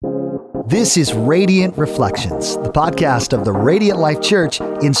This is Radiant Reflections, the podcast of the Radiant Life Church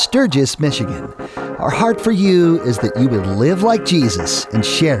in Sturgis, Michigan. Our heart for you is that you would live like Jesus and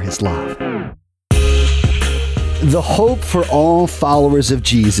share his love. The hope for all followers of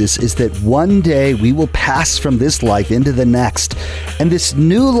Jesus is that one day we will pass from this life into the next, and this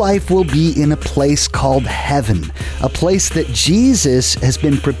new life will be in a place called heaven, a place that Jesus has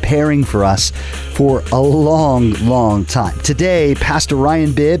been preparing for us for a long, long time. Today, Pastor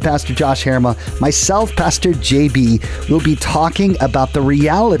Ryan Bibb, Pastor Josh Herma, myself, Pastor JB, will be talking about the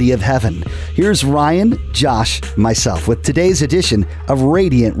reality of heaven. Here's Ryan, Josh, myself with today's edition of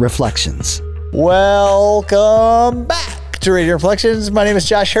Radiant Reflections. Welcome back to Radiant Reflections. My name is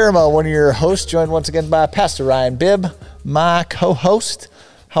Josh Herma, one of your hosts, joined once again by Pastor Ryan Bibb, my co-host.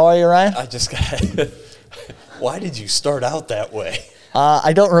 How are you, Ryan? I just got... Why did you start out that way?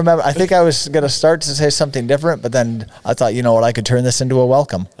 I don't remember. I think I was going to start to say something different, but then I thought, you know what, I could turn this into a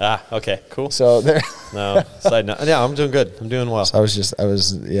welcome. Okay, cool. So there. No, side note. Yeah, I'm doing good. I'm doing well. So I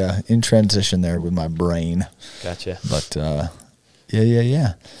was in transition there with my brain. Gotcha. But,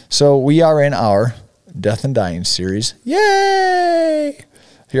 Yeah. So we are in our Death and Dying series. Yay!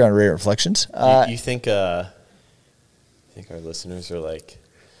 Here on Radiant Reflections. You think our listeners are like,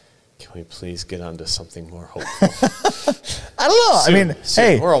 can we please get on to something more hopeful? I don't know. Soon.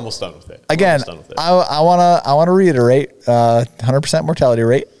 Hey, we're almost done with it. Again, I wanna reiterate 100% mortality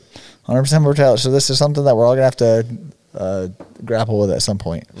rate, 100% mortality. So this is something that we're all gonna have to grapple with at some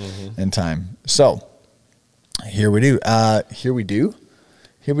point in time. So. Here we go. Today,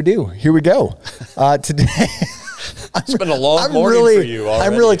 it's been a long morning for you already.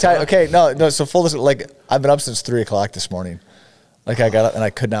 I'm really tired. Okay, no. So full disclosure, like I've been up since 3:00 this morning. Like I got up and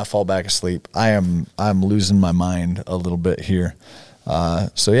I could not fall back asleep. I'm losing my mind a little bit here.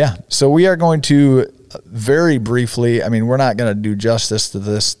 So we are going to very briefly. I mean, we're not going to do justice to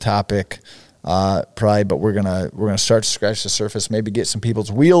this topic. Probably, but we're gonna start to scratch the surface, maybe get some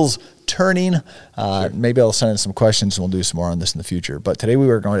people's wheels turning. Sure. Maybe I'll send in some questions and we'll do some more on this in the future. But today we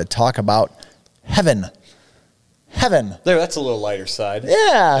were going to talk about heaven. There, that's a little lighter side.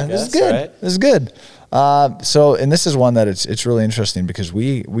 Yeah, this is good. Right? This is good. And this is one that it's really interesting because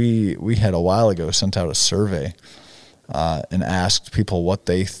we had a while ago sent out a survey and asked people what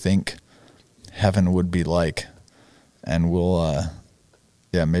they think heaven would be like, and we'll.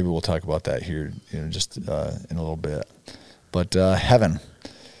 Yeah, maybe we'll talk about that here, just in a little bit. But heaven,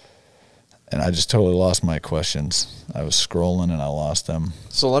 and I just totally lost my questions. I was scrolling and I lost them.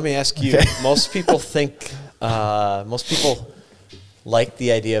 So let me ask you: most people like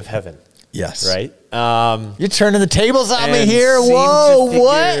the idea of heaven. Yes. Right. You're turning the tables on me here. Whoa!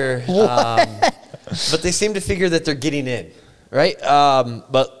 What? But they seem to figure that they're getting in, right?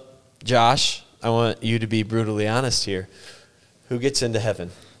 But Josh, I want you to be brutally honest here. Who gets into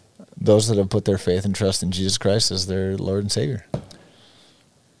heaven? Those that have put their faith and trust in Jesus Christ as their Lord and Savior.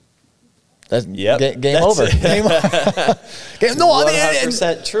 Game over. Game over. No,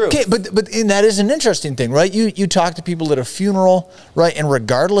 100% true. Okay, but that is an interesting thing, right? You talk to people at a funeral, right? And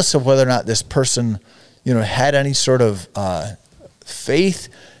regardless of whether or not this person, had any sort of faith,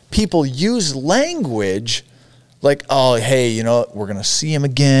 people use language like, "Oh, hey, we're gonna see him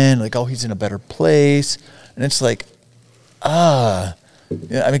again." Like, "Oh, he's in a better place," and it's like.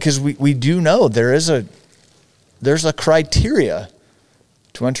 Because we do know there's a criteria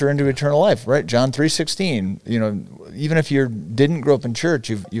to enter into eternal life, right? John 3:16. Even if you didn't grow up in church,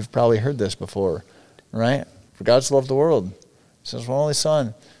 you've probably heard this before, right? For God so loved the world, He sent His one only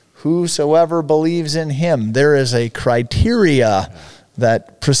Son, whosoever believes in Him. There is a criteria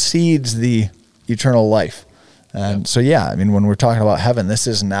that precedes the eternal life, and so when we're talking about heaven, this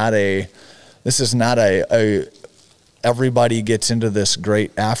is not a everybody gets into this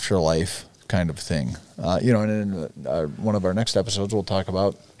great afterlife kind of thing. And in one of our next episodes, we'll talk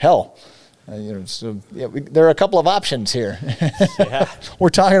about hell. There are a couple of options here. Yeah. We're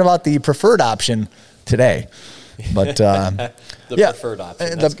talking about the preferred option today. But preferred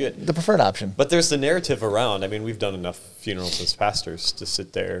option, that's good. The preferred option. But there's the narrative around. I mean, we've done enough funerals as pastors to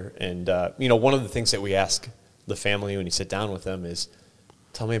sit there. And, one of the things that we ask the family when you sit down with them is,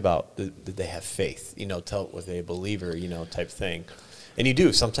 tell me about, did they have faith? Was they a believer, type thing. And you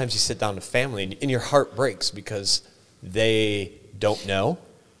do. Sometimes you sit down with family and your heart breaks because they don't know.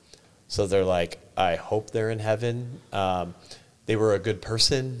 So they're like, I hope they're in heaven. They were a good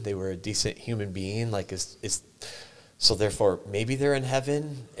person. They were a decent human being. So therefore, maybe they're in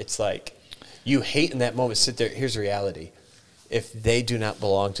heaven. It's like, you hate in that moment, sit there. Here's the reality. If they do not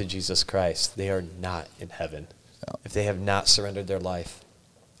belong to Jesus Christ, they are not in heaven. No. If they have not surrendered their life,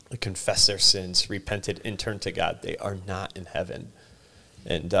 confess their sins, repented, and turned to God, they are not in heaven.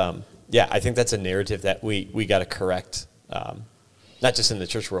 And yeah, I think that's a narrative that we got to correct, not just in the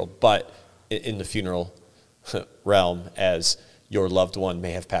church world, but in the funeral realm, as your loved one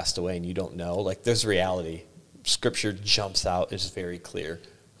may have passed away and you don't know. Like, there's reality. Scripture jumps out, it's very clear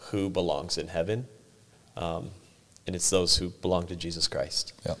who belongs in heaven, and it's those who belong to Jesus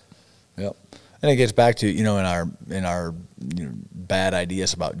Christ. Yep. And it gets back to, in our bad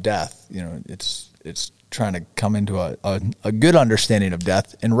ideas about death, it's trying to come into a good understanding of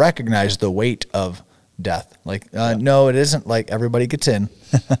death and recognize the weight of death. Like, no, it isn't like everybody gets in.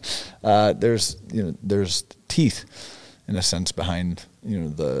 There's teeth, in a sense, behind,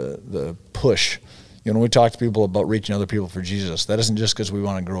 the push. When we talk to people about reaching other people for Jesus, that isn't just because we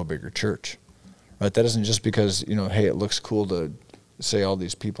want to grow a bigger church, right? That isn't just because, hey, it looks cool to say all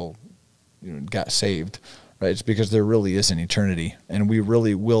these people, got saved, right? It's because there really is an eternity, and we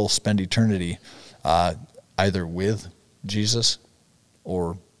really will spend eternity either with Jesus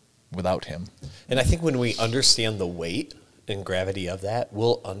or without him. And I think when we understand the weight and gravity of that,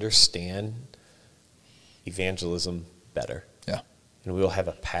 we'll understand evangelism better. Yeah. And we will have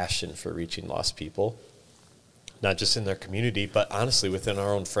a passion for reaching lost people, not just in their community, but honestly within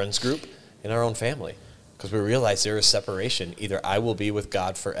our own friends group, in our own family. Because we realize there is separation. Either I will be with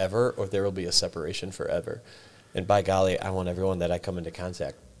God forever, or there will be a separation forever. And by golly, I want everyone that I come into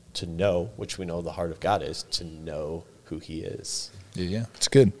contact to know, which we know the heart of God is, to know who he is. Yeah, it's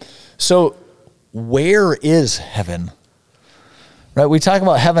good. So where is heaven? Right, we talk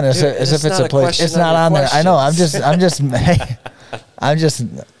about heaven as if it's a place. It's not on there. I know.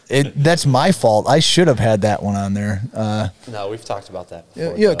 That's my fault. I should have had that one on there. No, we've talked about that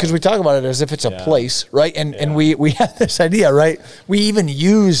before. Yeah, because we talk about it as if it's a place, right? And we have this idea, right? We even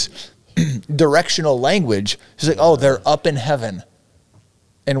use directional language. It's like, oh, they're up in heaven.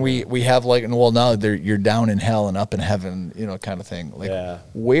 And we have like, well, now you're down in hell and up in heaven, kind of thing. Like,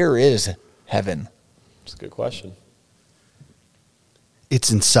 where is heaven? That's a good question. It's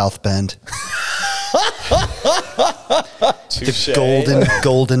in South Bend. Touché. The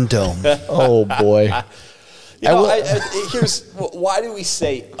golden dome. Oh boy. Here's why do we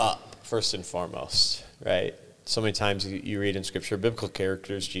say up first and foremost, right? So many times you read in Scripture, biblical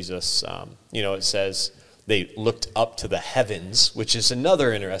characters, Jesus, it says they looked up to the heavens, which is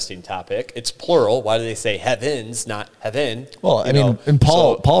another interesting topic. It's plural. Why do they say heavens, not heaven? Well, and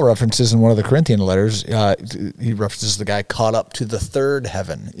Paul references in one of the Corinthian letters, he references the guy caught up to the third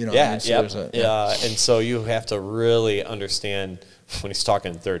heaven. And so you have to really understand when he's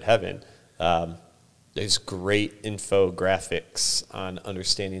talking third heaven. There's great infographics on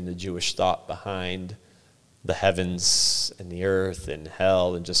understanding the Jewish thought behind the heavens and the earth and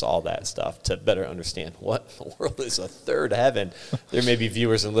hell and just all that stuff to better understand what in the world is a third heaven. There may be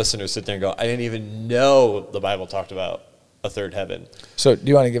viewers and listeners sit there and go, I didn't even know the Bible talked about a third heaven. So do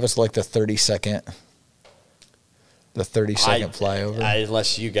you want to give us like the 30-second flyover?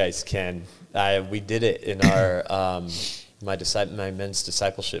 Unless you guys can. We did it in our my men's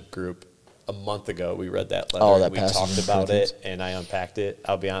discipleship group a month ago. We read that letter. We talked about it, and I unpacked it.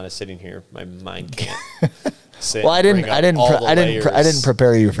 I'll be honest, sitting here, my mind can't. Well, I didn't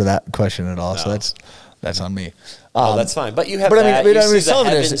prepare you for that question at all. No. So that's on me. That's fine. But you have. But some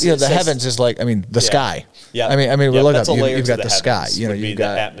of it is, the heavens is like, the sky. Yeah. We're looking up. You've got the sky. You've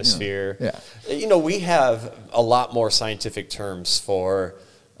got the atmosphere. We have a lot more scientific terms for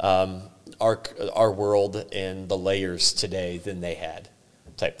our world and the layers today than they had.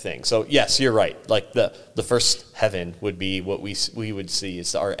 Type thing. So yes, you're right. Like the first heaven would be what we would see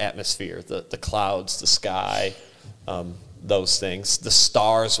is our atmosphere, the clouds, the sky, those things. The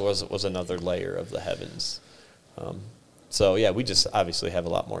stars was another layer of the heavens. We just obviously have a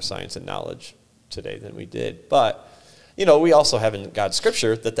lot more science and knowledge today than we did. But we also have in God's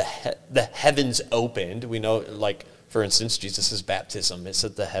scripture that the heavens opened. We know, like, for instance, Jesus' baptism, it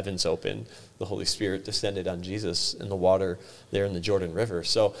said the heavens opened. The Holy Spirit descended on Jesus in the water there in the Jordan River.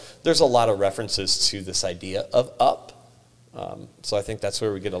 So there's a lot of references to this idea of up. So I think that's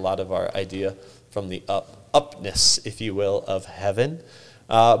where we get a lot of our idea from, the upness, if you will, of heaven.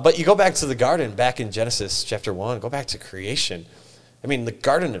 But you go back to the garden, back in Genesis chapter 1, go back to creation. The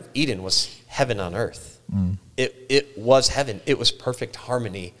Garden of Eden was heaven on earth. It was heaven. It was perfect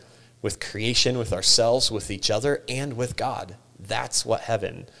harmony with creation, with ourselves, with each other, and with God. That's what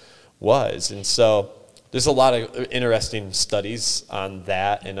heaven was. And so there's a lot of interesting studies on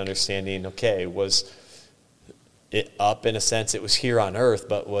that and understanding, was it up in a sense? It was here on earth,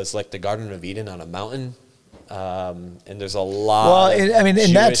 but was like the Garden of Eden on a mountain. And there's a lot of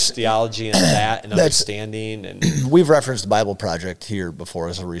Jewish theology in that and understanding. And we've referenced the Bible Project here before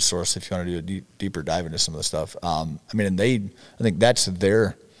as a resource if you want to do a deeper dive into some of the stuff. I think that's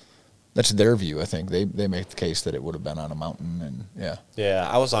That's their view, I think. They make the case that it would have been on a mountain, and yeah. Yeah,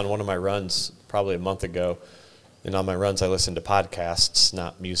 I was on one of my runs probably a month ago, and on my runs I listened to podcasts,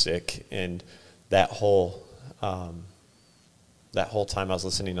 not music, and that whole time I was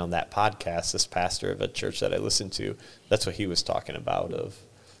listening on that podcast, this pastor of a church that I listened to, that's what he was talking about, of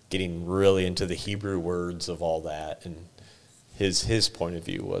getting really into the Hebrew words of all that, and his point of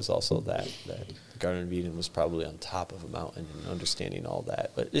view was also that the Garden of Eden was probably on top of a mountain and understanding all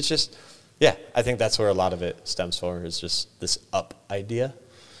that. But it's just, yeah, I think that's where a lot of it stems from, is just this up idea.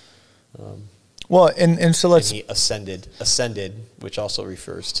 Well, and so let's... And he ascended, which also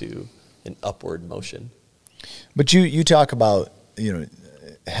refers to an upward motion. But you talk about,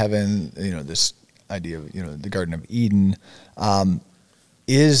 heaven, this idea of, the Garden of Eden.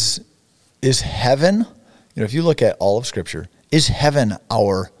 Is heaven, if you look at all of Scripture, is heaven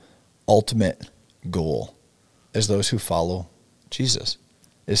our ultimate goal as those who follow Jesus?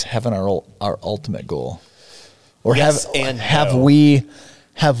 Is heaven our ultimate goal? Or yes, have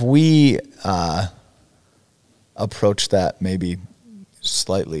we approached that maybe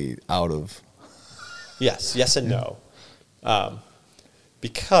slightly out of... Yes and no.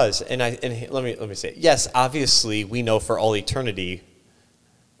 Because, let me say, yes, obviously we know for all eternity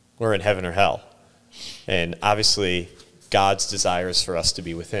we're in heaven or hell. And obviously God's desire is for us to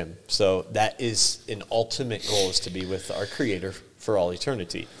be with him. So that is an ultimate goal, is to be with our Creator for all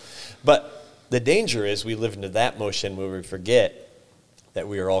eternity. But the danger is we live into that motion where we forget that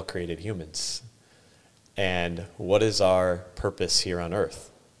we are all created humans. And what is our purpose here on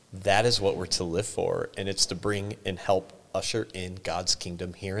earth? That is what we're to live for, and it's to bring and help usher in God's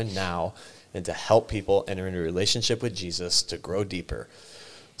kingdom here and now, and to help people enter into a relationship with Jesus to grow deeper.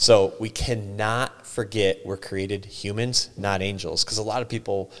 So we cannot forget we're created humans, not angels, because a lot of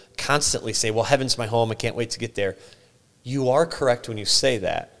people constantly say, well, heaven's my home, I can't wait to get there. You are correct when you say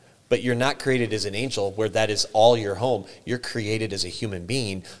that, but you're not created as an angel where that is all your home. You're created as a human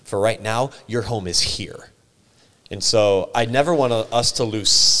being. For right now, your home is here. And so I never want us to lose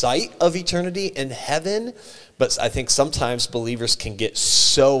sight of eternity in heaven, but I think sometimes believers can get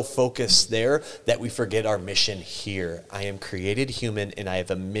so focused there that we forget our mission here. I am created human, and I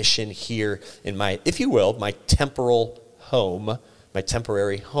have a mission here in my, if you will, my temporal home, my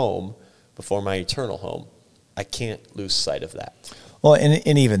temporary home before my eternal home. I can't lose sight of that. Well,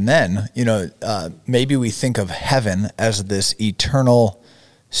 and even then, maybe we think of heaven as this eternal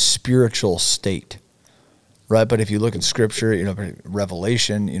spiritual state. Right, but if you look at Scripture,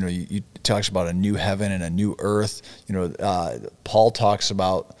 Revelation, you talks about a new heaven and a new earth. Paul talks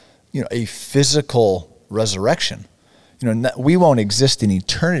about, a physical resurrection. We won't exist in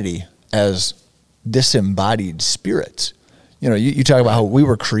eternity as disembodied spirits. You talk about how we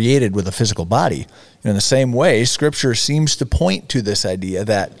were created with a physical body. In the same way, Scripture seems to point to this idea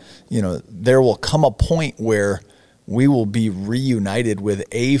that, there will come a point where we will be reunited with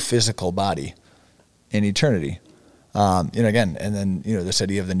a physical body in eternity. Again, and then, this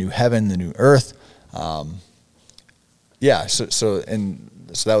idea of the new heaven, the new earth. So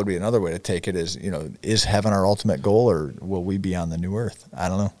that would be another way to take it is heaven our ultimate goal, or will we be on the new earth? I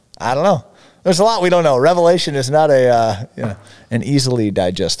don't know. There's a lot we don't know. Revelation is not an easily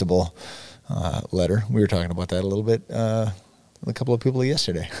digestible letter. We were talking about that a little bit with a couple of people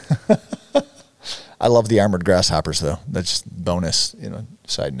yesterday. I love the armored grasshoppers, though. That's just bonus,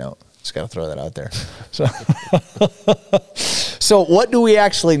 side note. Just got to throw that out there. So what do we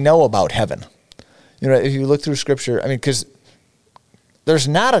actually know about heaven? If you look through Scripture, because there's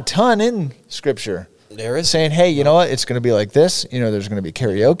not a ton in Scripture. There is. Saying, hey, you know what, it's going to be like this. There's going to be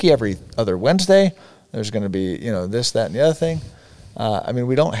karaoke every other Wednesday. There's going to be, this, that, and the other thing.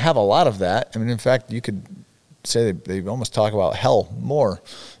 We don't have a lot of that. In fact, you could say they almost talk about hell more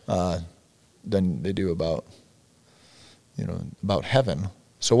than they do about heaven.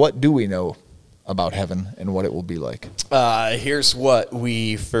 So what do we know about heaven and what it will be like? Here's what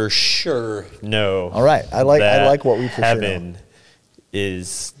we for sure know. All right. I like what we for sure know. Heaven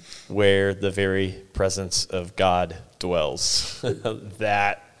is where the very presence of God dwells.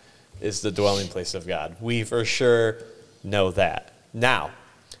 That is the dwelling place of God. We for sure know that. Now,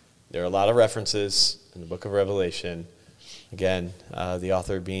 there are a lot of references in the book of Revelation. Again, the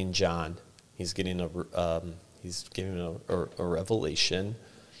author being John. He's giving a revelation,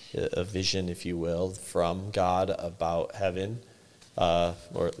 a vision, if you will, from God about heaven,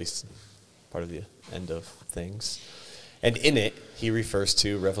 or at least part of the end of things. And in it, he refers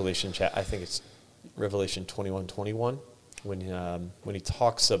to Revelation, I think it's Revelation 21:21, when he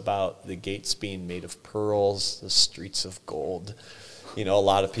talks about the gates being made of pearls, the streets of gold. A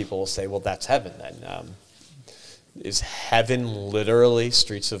lot of people will say, well, that's heaven then. Is heaven literally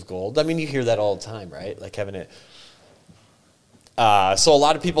streets of gold? I mean, you hear that all the time, right? Like heaven. So a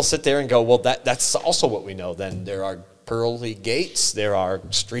lot of people sit there and go, well, that's also what we know. Then there are pearly gates. There are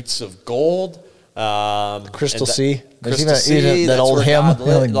streets of gold. Crystal Sea. Crystal Sea. That old hymn.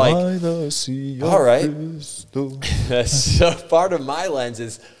 Like, by the sea all right. crystal. So part of my lens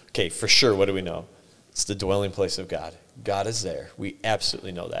is, okay, for sure, what do we know? It's the dwelling place of God. God is there. We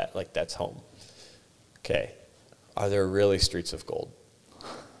absolutely know that. Like, that's home. Okay. Are there really streets of gold?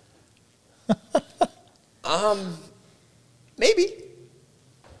 Maybe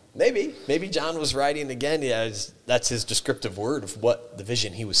John was writing again. Yeah, that's his descriptive word of what the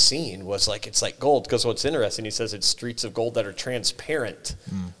vision he was seeing was like. It's like gold, because what's interesting, he says it's streets of gold that are transparent.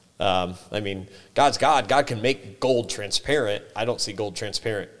 I mean, God's God. God can make gold transparent. I don't see gold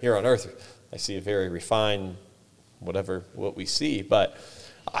transparent here on earth. I see a very refined, what we see. But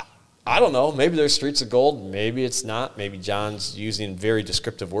I don't know. Maybe there's streets of gold. Maybe it's not. Maybe John's using very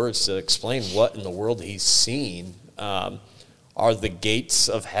descriptive words to explain what in the world he's seeing. Are the gates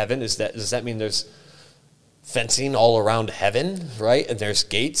of heaven? Does that mean there's fencing all around heaven, right? And there's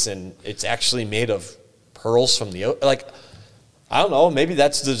gates, and it's actually made of pearls from the like. I don't know. Maybe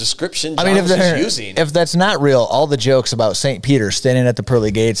that's the description John was using. If that's not real, all the jokes about St. Peter standing at the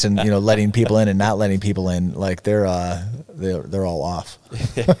pearly gates and letting people in and not letting people in, like they're all off.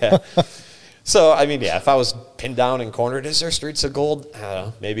 Yeah. So I mean, yeah. If I was pinned down and cornered, is there streets of gold? I don't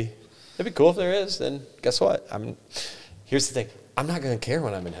know. Maybe it'd be cool if there is. Then guess what? Here's the thing. I'm not going to care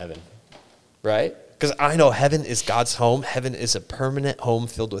when I'm in heaven, right? Because I know heaven is God's home. Heaven is a permanent home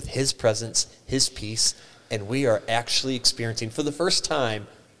filled with his presence, his peace, and we are actually experiencing for the first time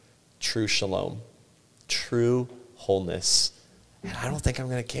true shalom, true wholeness. And I don't think I'm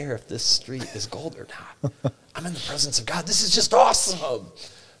going to care if this street is gold or not. I'm in the presence of God. This is just awesome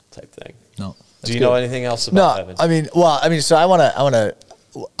type thing. No. Do you know anything else about heaven? So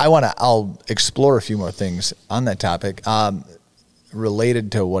I'll explore a few more things on that topic,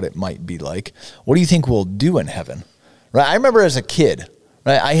 related to what it might be like. What do you think we'll do in heaven? Right. I remember as a kid,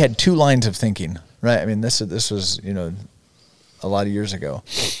 right, I had two lines of thinking, right? I mean, this was, a lot of years ago,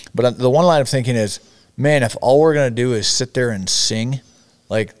 but the one line of thinking is, man, if all we're going to do is sit there and sing,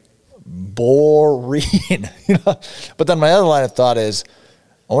 like boring, but then my other line of thought is,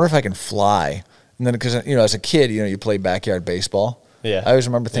 I wonder if I can fly. And then, because, as a kid, you play backyard baseball. Yeah. I always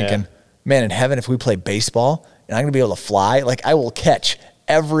remember thinking, man, in heaven, if we play baseball and I'm going to be able to fly, like I will catch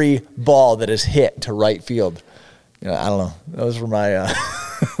every ball that is hit to right field. I don't know. Those were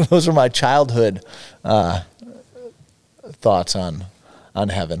my childhood thoughts on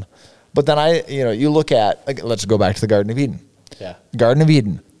heaven. But then you look at, let's go back to the Garden of Eden. Yeah. Garden of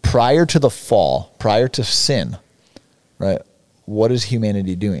Eden, prior to the fall, prior to sin, right? What is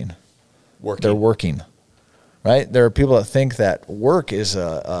humanity doing? Working. They're working. Right? There are people that think that work is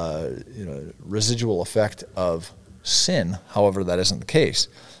a residual effect of sin. However, that isn't the case.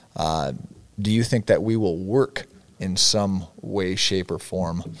 Do you think that we will work in some way, shape, or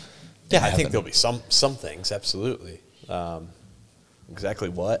form? Yeah, I think there'll be some things, absolutely. Exactly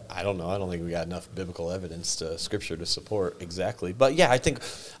what? I don't know. I don't think we got enough biblical evidence to Scripture to support exactly. But yeah, I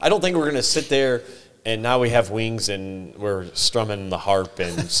don't think we're going to sit there and now we have wings and we're strumming the harp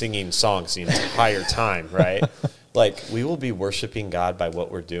and singing songs the entire time, right? Like, we will be worshiping God by what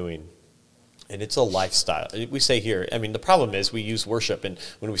we're doing. And it's a lifestyle. We say here, the problem is we use worship. And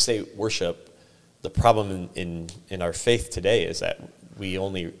when we say worship, the problem in our faith today is that we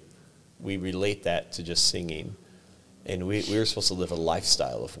relate that to just singing. And we're supposed to live a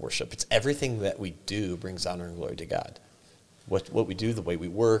lifestyle of worship. It's everything that we do brings honor and glory to God. What we do, the way we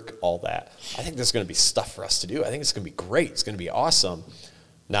work, all that. I think there's going to be stuff for us to do. I think it's going to be great. It's going to be awesome.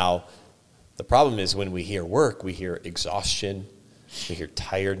 Now, the problem is when we hear work, we hear exhaustion, we hear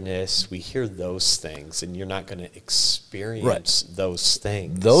tiredness, we hear those things, and you're not going to experience those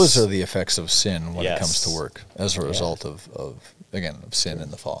things. Those are the effects of sin when it comes to work as a result of sin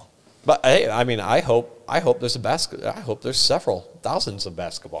in the fall. But I hope there's I hope there's several thousands of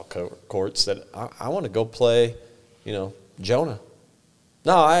basketball courts that I want to go play, Jonah.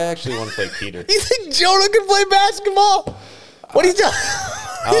 No, I actually want to play Peter. You think Jonah can play basketball? What are you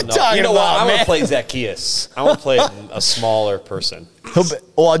talking about? You know what? I want to play Zacchaeus. I want to play a smaller person.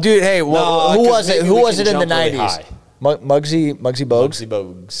 Well, dude, hey, who was it? Who was it in the 90s? Muggsy Bogues? Muggsy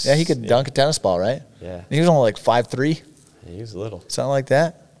Bogues. Yeah, he could dunk a tennis ball, right? Yeah. He was only like 5'3". Yeah, he was little. Something like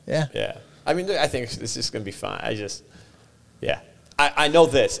that. Yeah. Yeah. I think it's just going to be fun. I know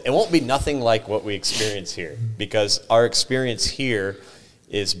this. It won't be nothing like what we experience here, because our experience here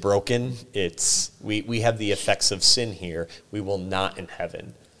is broken. We have the effects of sin here. We will not in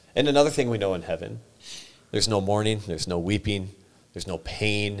heaven. And another thing we know in heaven There's no mourning. There's no weeping. There's no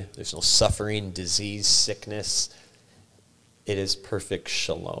pain. There's no suffering, disease, sickness. It is perfect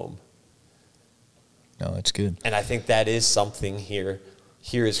shalom. No, that's good. And I think that is something here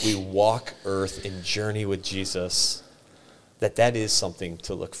as we walk earth and journey with Jesus, that is something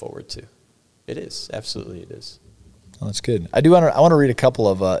to look forward to. It is. Absolutely it is. Oh, that's good. I want to read a couple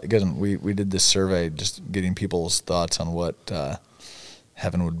of, again, we did this survey just getting people's thoughts on what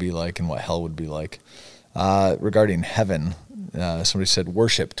heaven would be like and what hell would be like. Regarding heaven, somebody said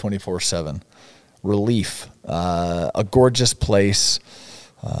worship 24/7, relief, a gorgeous place,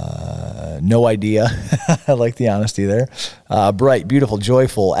 no idea. I like the honesty there. Bright, beautiful,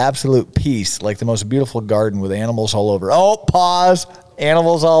 joyful, absolute peace, like the most beautiful garden with animals all over. Oh, pause.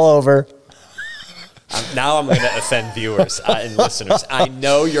 Animals all over. Now I'm going to offend viewers and listeners. I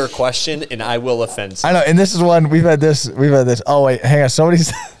know your question, and I will offend some. I know, and this is one we've had this. Oh wait, hang on.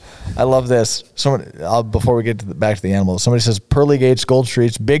 Somebody's. I love this. Before we get back to the animals, somebody says pearly gates, gold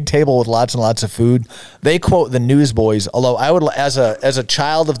streets, big table with lots and lots of food. They quote the Newsboys. Although I would, as a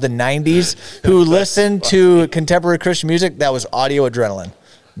child of the '90s who listened to contemporary Christian music, that was Audio Adrenaline.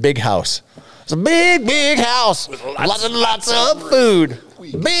 Big house. It's a big house with lots and lots of food.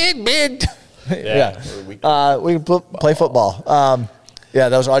 Big. Yeah. We can play football.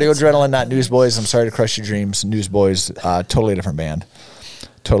 That was Audio Adrenaline, not Newsboys. I'm sorry to crush your dreams. Newsboys, totally different band.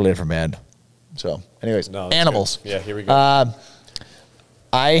 So, anyways, animals. Good. Yeah, here we go.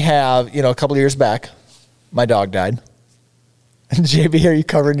 I have, a couple of years back, my dog died. JB, are you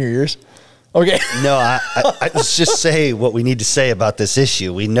covering your ears? Okay. No, I let's just say what we need to say about this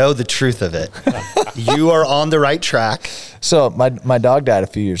issue. We know the truth of it. You are on the right track. So, my dog died a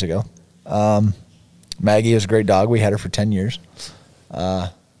few years ago. Maggie is a great dog. We had her for 10 years.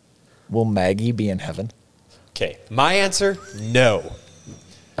 Will Maggie be in heaven? Okay, my answer, no.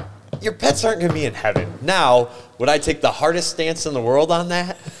 Your pets aren't going to be in heaven. Now, would I take the hardest stance in the world on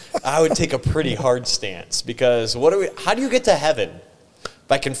that? I would take a pretty hard stance because how do you get to heaven?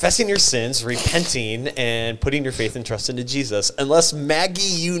 By confessing your sins, repenting, and putting your faith and trust into Jesus. Unless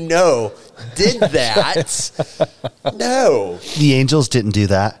Maggie, did that. No. The angels didn't do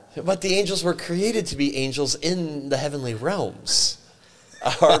that. But the angels were created to be angels in the heavenly realms.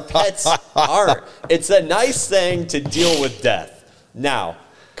 Our pets aren't. It's a nice thing to deal with death. Now,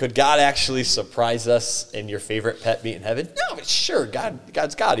 could God actually surprise us and your favorite pet be in heaven? No, sure.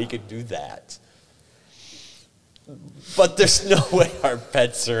 God's God. He could do that. But there's no way our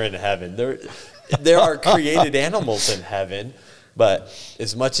pets are in heaven. There are created animals in heaven. But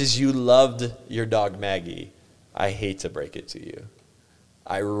as much as you loved your dog Maggie, I hate to break it to you.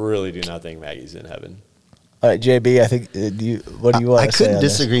 I really do not think Maggie's in heaven. All right, JB, I think, what do you want to say? I couldn't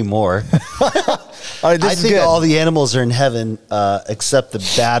disagree more. All right, I think all the animals are in heaven except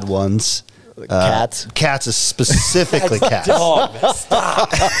the bad ones. Cats? Cats is specifically cats. Dog, stop.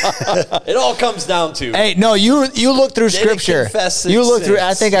 It all comes down to. Hey, no, you look through Scripture. You look through.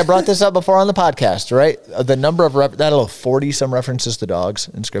 I think I brought this up before on the podcast, right? The number of 40 some references to dogs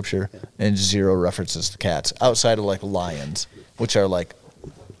in Scripture and 0 references to cats outside of like lions, which are like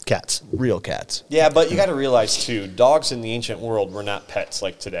cats, real cats. Yeah, but you got to realize too, dogs in the ancient world were not pets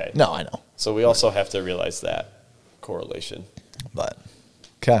like today. No, I know. So we also have to realize that correlation. But.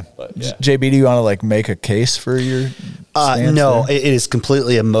 Okay. Yeah. JB, do you want to make a case for your stance no, there? it is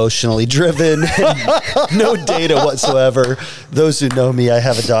completely emotionally driven. No data whatsoever. Those who know me, I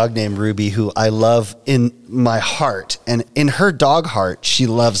have a dog named Ruby who I love in my heart. And in her dog heart, she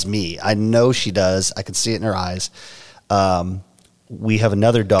loves me. I know she does. I can see it in her eyes. We have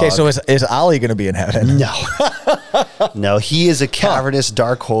another dog. Okay, so is Ollie going to be in heaven? No. No, he is a cavernous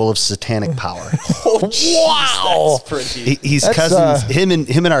dark hole of satanic power. Oh, geez, wow. That's pretty. He's cousins. Him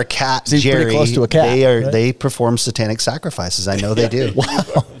and our cat, he's Jerry, pretty close to a cat, right? They perform satanic sacrifices. I know they do.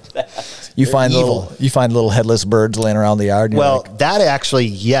 Wow. You find little headless birds laying around the yard. Well, that actually,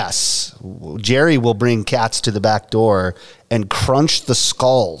 yes. Jerry will bring cats to the back door and crunch the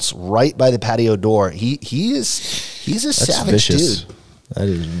skulls right by the patio door. He's a savage vicious. dude. That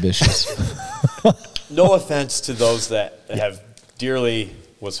is vicious. No offense to those that have dearly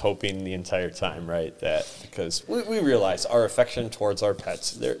was hoping the entire time, right? That because we realize our affection towards our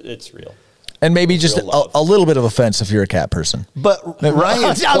pets, it's real. And maybe just a little bit of offense if you're a cat person. But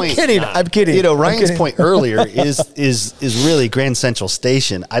Ryan's point, I'm kidding. Ryan's point earlier is really Grand Central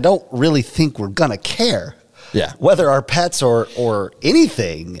Station. I don't really think we're gonna care. Yeah. Whether our pets or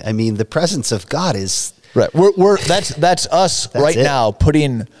anything. I mean, the presence of God is right. That's us right now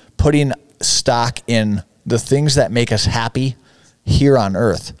putting stock in the things that make us happy here on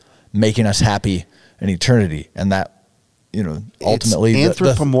earth, making us happy in eternity, and that ultimately it's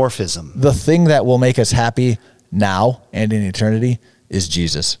anthropomorphism. The thing that will make us happy now and in eternity is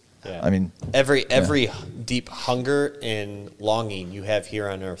Jesus. Yeah. I mean, every deep hunger and longing you have here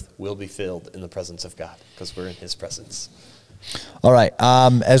on earth will be filled in the presence of God because we're in His presence. All right.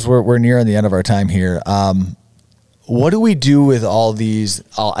 As we're nearing the end of our time here, what do we do with all these?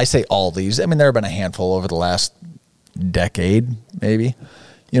 I say all these. I mean, there have been a handful over the last decade, maybe.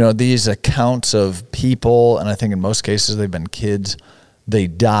 These accounts of people, and I think in most cases they've been kids. They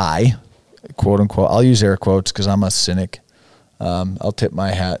die, quote unquote. I'll use air quotes because I'm a cynic. I'll tip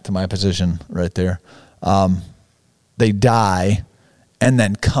my hat to my position right there. They die and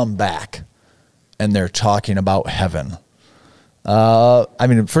then come back, and they're talking about heaven. I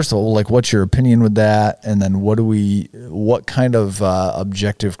mean, first of all, like, what's your opinion with that? And then what kind of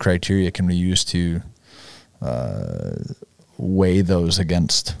objective criteria can we use to weigh those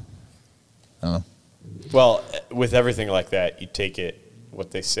against? Well, with everything like that, you take it,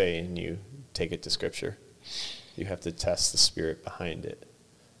 what they say, and you take it to Scripture. You have to test the spirit behind it.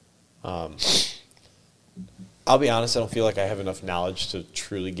 I'll be honest, I don't feel like I have enough knowledge to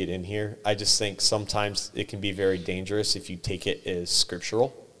truly get in here. I just think sometimes it can be very dangerous if you take it as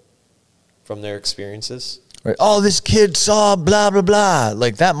scriptural from their experiences. Right. Oh, this kid saw blah, blah, blah.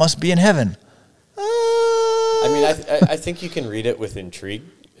 Like, that must be in heaven. I mean, I think you can read it with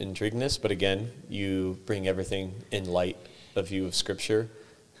intrigueness, but again, you bring everything in light of view of Scripture.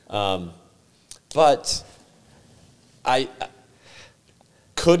 But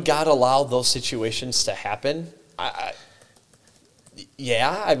could God allow those situations to happen?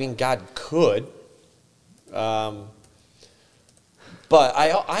 Yeah, I mean, God could. But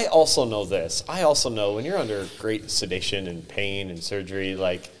I also know this. I also know when you're under great sedation and pain and surgery,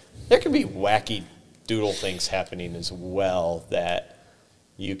 like, there can be wacky doodle things happening as well that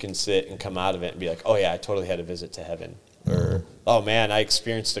you can sit and come out of it and be like, oh yeah, I totally had a visit to heaven. Or, oh man, I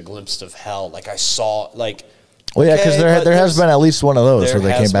experienced a glimpse of hell. Like, I saw, like... Well, yeah, because there has been at least one of those where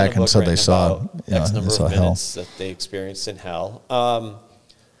they came back and said they saw X they number saw of hell. minutes that they experienced in hell.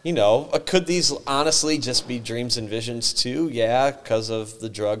 Could these honestly just be dreams and visions too? Yeah, because of the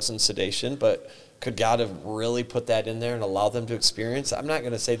drugs and sedation. But could God have really put that in there and allow them to experience? I'm not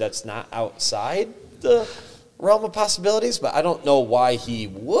going to say that's not outside the realm of possibilities, but I don't know why He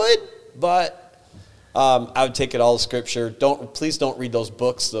would. But I would take it all as Scripture. Please don't read those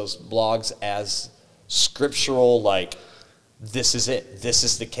books, those blogs as scriptural, like, this is it, this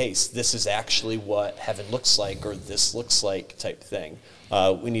is the case, this is actually what heaven looks like, or this looks like type thing.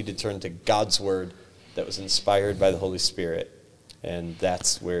 We need to turn to God's word that was inspired by the Holy Spirit, and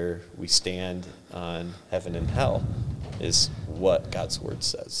that's where we stand on heaven and hell, is what God's word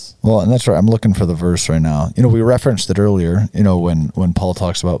says. Well, and that's right. I'm looking for the verse right now. We referenced it earlier, when Paul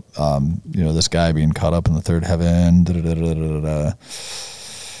talks about, this guy being caught up in the third heaven,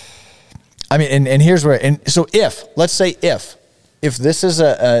 I mean, and here's where, and so let's say if this is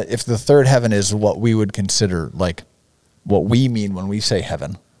if the third heaven is what we would consider, like, what we mean when we say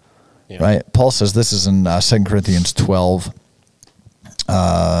heaven, yeah. Right? Paul says this is in 2 Corinthians 12,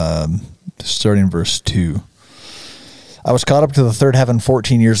 starting verse 2. I was caught up to the third heaven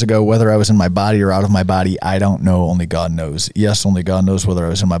 14 years ago. Whether I was in my body or out of my body, I don't know. Only God knows. Yes, only God knows whether I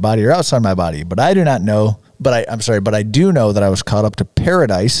was in my body or outside my body. But I do not know. But I do know that I was caught up to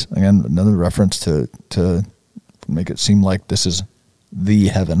paradise. Again, another reference to make it seem like this is the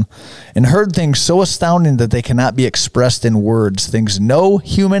heaven. And heard things so astounding that they cannot be expressed in words. Things no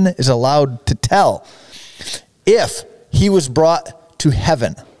human is allowed to tell. If he was brought to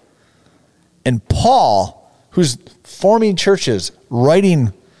heaven, and Paul, who's forming churches,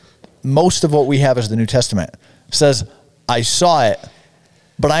 writing most of what we have as the New Testament, says, I saw it,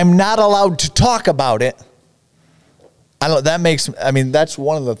 but I'm not allowed to talk about it. That's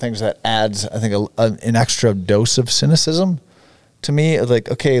one of the things that adds, I think, an extra dose of cynicism to me. Like,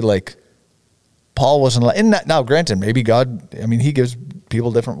 okay, like, Paul wasn't allowed, and now granted, maybe God, he gives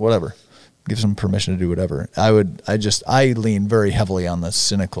people different, whatever, gives them permission to do whatever. I lean very heavily on the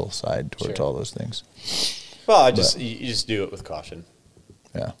cynical side towards all those things. Well, you just do it with caution.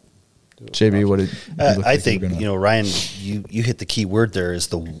 Yeah. JB, what did I think, Ryan, you hit the key word there, is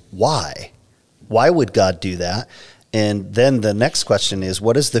the why. Why would God do that? And then the next question is,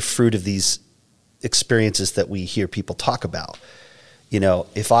 what is the fruit of these experiences that we hear people talk about?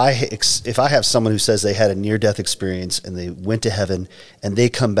 If I have someone who says they had a near-death experience and they went to heaven and they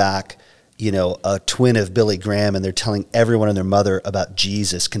come back, a twin of Billy Graham, and they're telling everyone and their mother about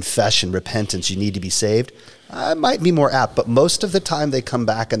Jesus, confession, repentance, you need to be saved, it might be more apt. But most of the time they come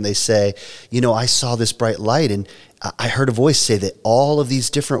back and they say, I saw this bright light, and I heard a voice say that all of these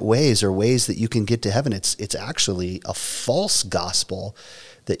different ways are ways that you can get to heaven. It's actually a false gospel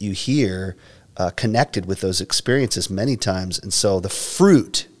that you hear connected with those experiences many times. And so the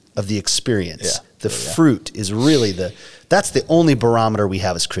fruit of the experience, fruit is really that's the only barometer we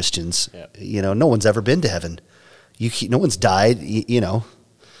have as Christians. Yeah. No one's ever been to heaven. No one's died. You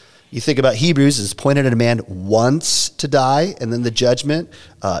think about Hebrews is pointed at a man once to die, and then the judgment.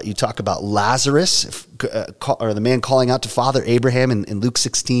 You talk about Lazarus, or the man calling out to Father Abraham in Luke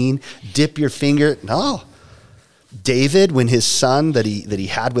 16, dip your finger. No. David, when his son that he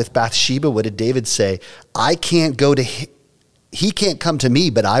had with Bathsheba, what did David say? He can't come to me,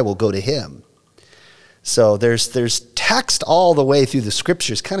 but I will go to him. So there's text all the way through the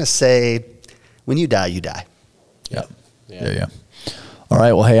scriptures kind of say, when you die, you die. Yeah. All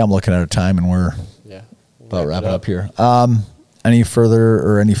right. Well, hey, I'm looking at our time, and we're about wrapping up here. Any further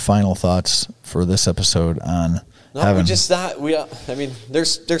or any final thoughts for this episode on heaven? There's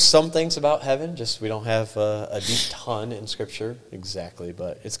some things about heaven, just we don't have a deep ton in Scripture exactly,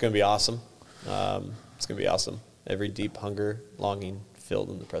 but it's going to be awesome. It's going to be awesome. Every deep hunger, longing, filled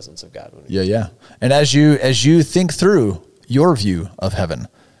in the presence of God. Yeah. And as you think through your view of heaven,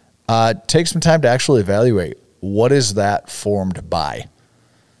 take some time to actually evaluate, what is that formed by?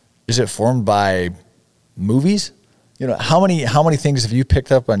 Is it formed by movies? How many things have you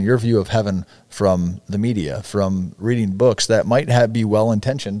picked up on your view of heaven from the media, from reading books that might be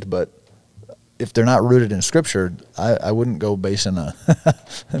well-intentioned, but if they're not rooted in Scripture, I wouldn't go basing a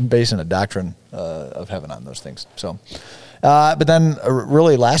doctrine of heaven on those things. So, but then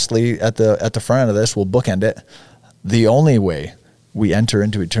really lastly, at the front end of this, we'll bookend it. The only way we enter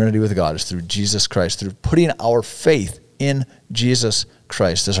into eternity with God is through Jesus Christ, through putting our faith in Jesus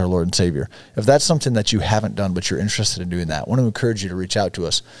Christ as our Lord and Savior. If that's something that you haven't done, but you're interested in doing that, I want to encourage you to reach out to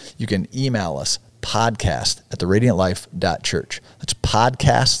us. You can email us, podcast@theradiantlife.church. That's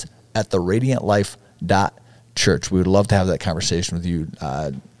podcast@theradiantlife.church. We would love to have that conversation with you,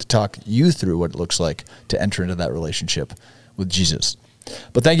 to talk you through what it looks like to enter into that relationship with Jesus.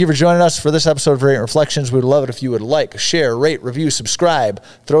 But thank you for joining us for this episode of Radiant Reflections. We would love it if you would like, share, rate, review, subscribe.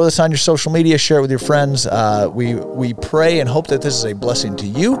 Throw this on your social media. Share it with your friends. We pray and hope that this is a blessing to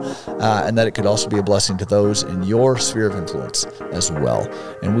you, and that it could also be a blessing to those in your sphere of influence as well.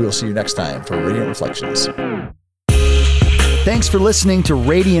 And we will see you next time for Radiant Reflections. Thanks for listening to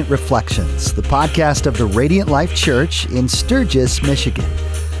Radiant Reflections, the podcast of the Radiant Life Church in Sturgis, Michigan.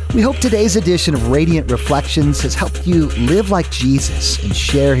 We hope today's edition of Radiant Reflections has helped you live like Jesus and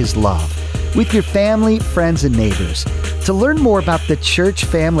share his love with your family, friends, and neighbors. To learn more about the church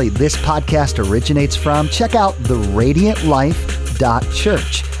family this podcast originates from, check out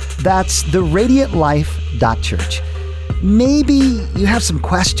theradiantlife.church. That's theradiantlife.church. Maybe you have some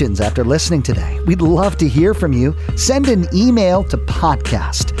questions after listening today. We'd love to hear from you. Send an email to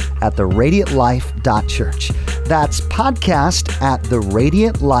podcast@theradiantlife.church. That's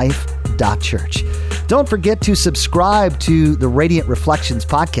podcast@theradiantlife.church. Don't forget to subscribe to the Radiant Reflections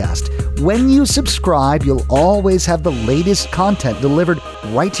podcast. When you subscribe, you'll always have the latest content delivered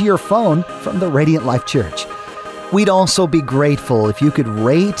right to your phone from the Radiant Life Church. We'd also be grateful if you could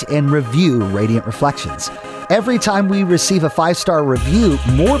rate and review Radiant Reflections. Every time we receive a 5-star review,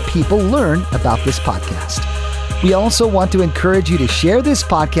 more people learn about this podcast. We also want to encourage you to share this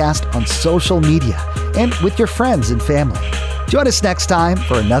podcast on social media and with your friends and family. Join us next time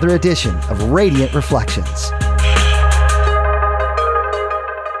for another edition of Radiant Reflections.